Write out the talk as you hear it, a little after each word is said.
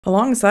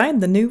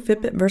Alongside the new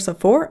Fitbit Versa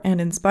 4 and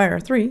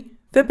Inspire 3,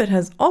 Fitbit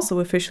has also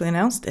officially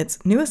announced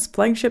its newest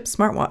flagship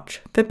smartwatch,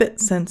 Fitbit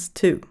Sense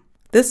 2.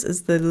 This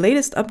is the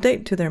latest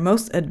update to their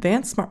most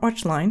advanced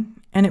smartwatch line,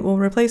 and it will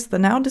replace the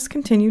now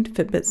discontinued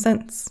Fitbit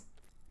Sense.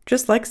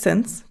 Just like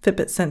Sense,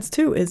 Fitbit Sense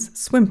 2 is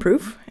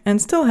swim-proof and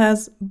still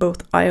has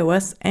both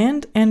iOS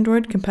and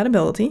Android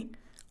compatibility,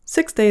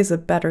 6 days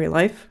of battery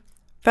life,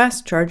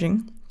 fast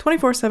charging,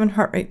 24/7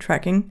 heart rate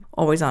tracking,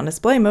 always-on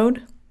display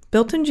mode,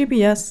 built-in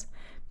GPS,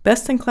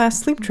 best-in-class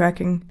sleep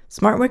tracking,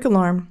 smart wake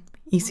alarm,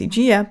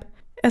 ECG app,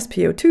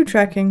 SpO2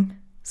 tracking,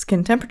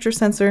 skin temperature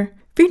sensor,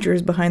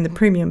 features behind the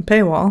premium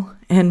paywall,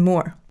 and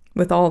more.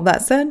 With all of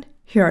that said,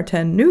 here are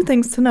 10 new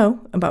things to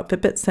know about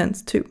Fitbit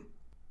Sense 2.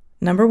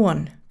 Number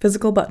 1.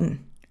 Physical button.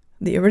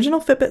 The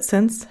original Fitbit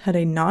Sense had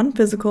a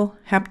non-physical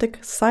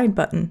haptic side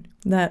button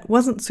that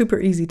wasn't super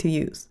easy to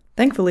use.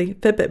 Thankfully,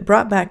 Fitbit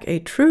brought back a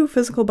true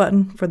physical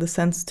button for the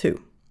Sense 2.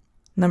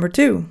 Number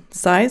 2.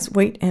 Size,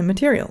 weight, and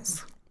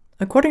materials.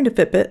 According to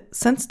Fitbit,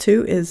 Sense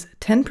 2 is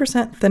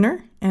 10%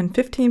 thinner and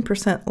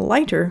 15%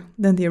 lighter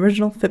than the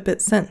original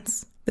Fitbit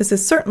Sense. This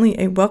is certainly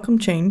a welcome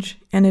change,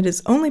 and it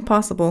is only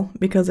possible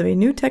because of a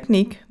new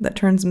technique that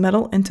turns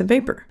metal into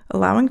vapor,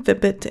 allowing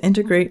Fitbit to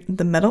integrate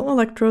the metal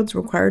electrodes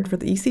required for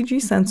the ECG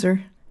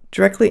sensor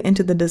directly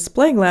into the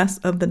display glass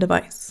of the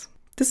device.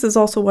 This is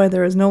also why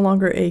there is no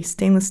longer a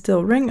stainless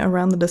steel ring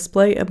around the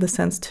display of the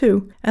Sense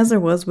 2, as there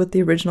was with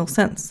the original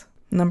Sense.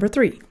 Number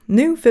 3.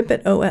 New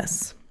Fitbit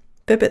OS.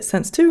 Fitbit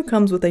Sense 2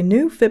 comes with a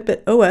new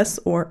Fitbit OS,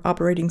 or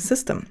operating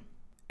system.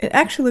 It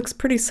actually looks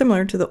pretty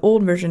similar to the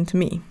old version to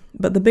me,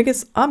 but the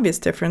biggest obvious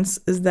difference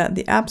is that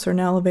the apps are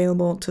now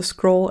available to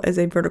scroll as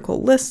a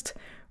vertical list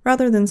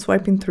rather than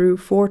swiping through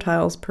 4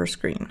 tiles per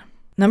screen.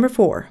 Number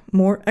 4.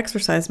 More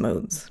exercise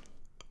modes.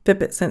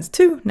 Fitbit Sense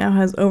 2 now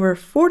has over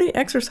 40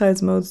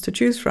 exercise modes to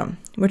choose from,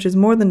 which is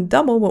more than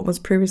double what was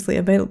previously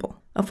available.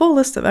 A full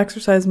list of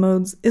exercise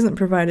modes isn't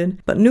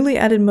provided, but newly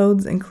added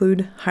modes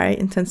include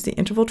high-intensity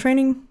interval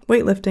training,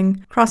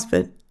 weightlifting,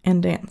 CrossFit,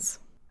 and dance.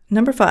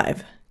 Number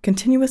 5.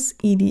 Continuous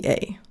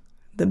EDA.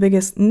 The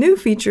biggest new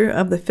feature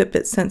of the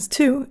Fitbit Sense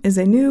 2 is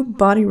a new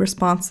body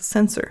response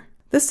sensor.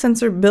 This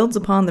sensor builds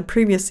upon the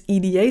previous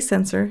EDA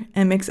sensor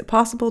and makes it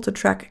possible to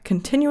track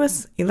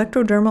continuous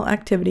electrodermal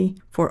activity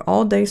for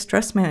all-day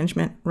stress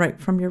management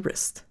right from your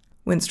wrist.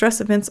 When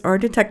stress events are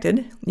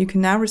detected, you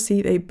can now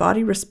receive a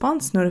body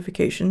response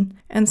notification,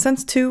 and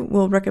Sense 2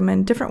 will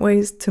recommend different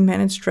ways to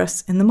manage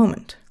stress in the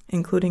moment,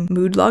 including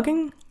mood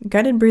logging,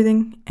 guided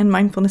breathing, and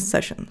mindfulness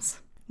sessions.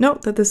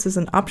 Note that this is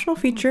an optional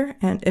feature,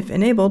 and if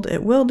enabled,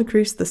 it will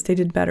decrease the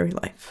stated battery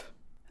life.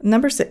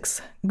 Number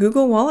 6.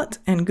 Google Wallet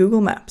and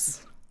Google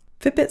Maps.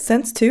 Fitbit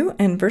Sense 2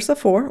 and Versa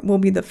 4 will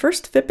be the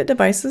first Fitbit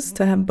devices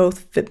to have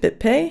both Fitbit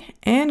Pay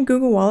and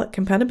Google Wallet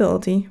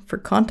compatibility for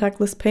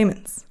contactless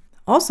payments.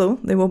 Also,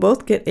 they will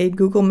both get a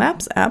Google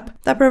Maps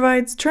app that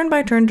provides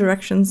turn-by-turn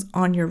directions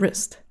on your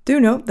wrist. Do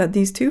note that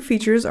these two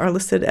features are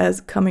listed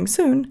as coming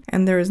soon,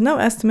 and there is no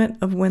estimate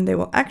of when they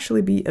will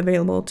actually be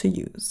available to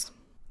use.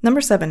 Number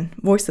 7.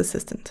 Voice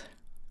Assistant.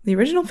 The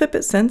original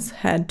Fitbit Sense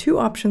had 2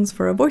 options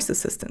for a voice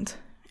assistant,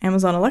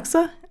 Amazon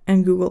Alexa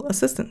and Google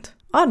Assistant.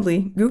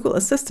 Oddly, Google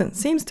Assistant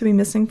seems to be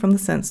missing from the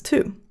Sense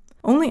 2.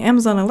 Only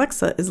Amazon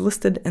Alexa is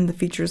listed in the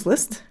features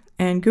list,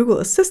 and Google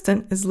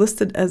Assistant is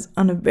listed as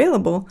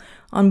unavailable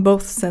on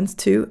both Sense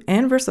 2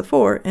 and Versa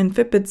 4 in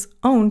Fitbit's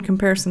own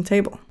comparison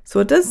table.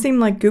 So it does seem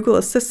like Google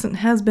Assistant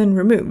has been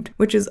removed,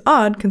 which is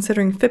odd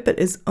considering Fitbit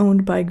is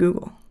owned by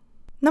Google.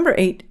 Number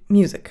 8.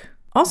 Music.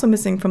 Also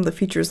missing from the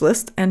features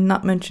list and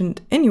not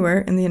mentioned anywhere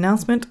in the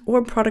announcement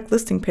or product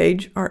listing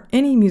page are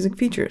any music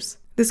features.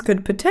 This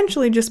could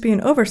potentially just be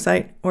an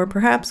oversight, or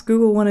perhaps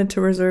Google wanted to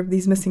reserve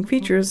these missing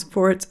features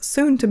for its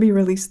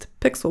soon-to-be-released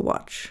Pixel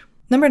Watch.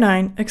 Number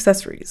 9.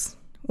 Accessories.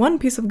 One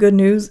piece of good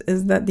news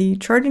is that the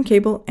charging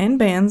cable and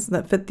bands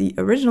that fit the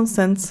original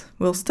Sense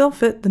will still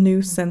fit the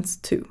new Sense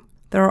 2.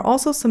 There are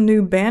also some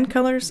new band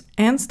colors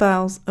and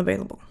styles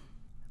available.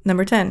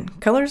 Number 10.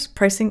 Colors,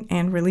 pricing,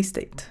 and release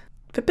date.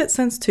 Fitbit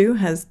Sense 2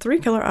 has 3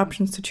 color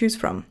options to choose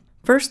from.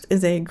 First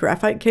is a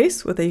graphite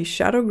case with a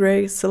shadow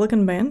gray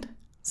silicone band.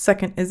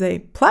 Second is a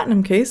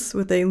platinum case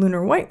with a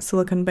lunar white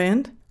silicone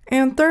band.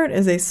 And third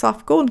is a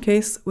soft gold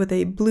case with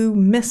a blue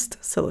mist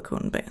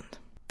silicone band.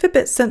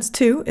 Fitbit Sense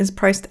 2 is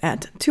priced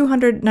at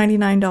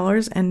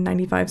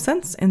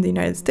 $299.95 in the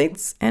United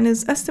States and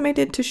is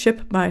estimated to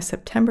ship by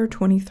September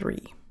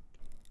 23.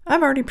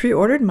 I've already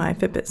pre-ordered my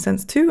Fitbit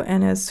Sense 2,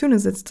 and as soon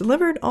as it's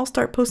delivered, I'll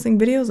start posting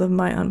videos of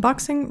my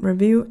unboxing,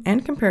 review,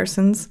 and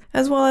comparisons,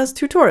 as well as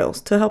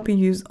tutorials to help you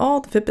use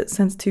all the Fitbit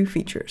Sense 2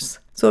 features.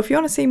 So if you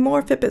want to see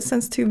more Fitbit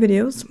Sense 2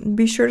 videos,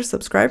 be sure to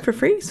subscribe for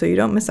free so you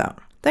don't miss out.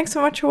 Thanks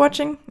so much for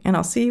watching, and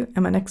I'll see you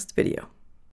in my next video.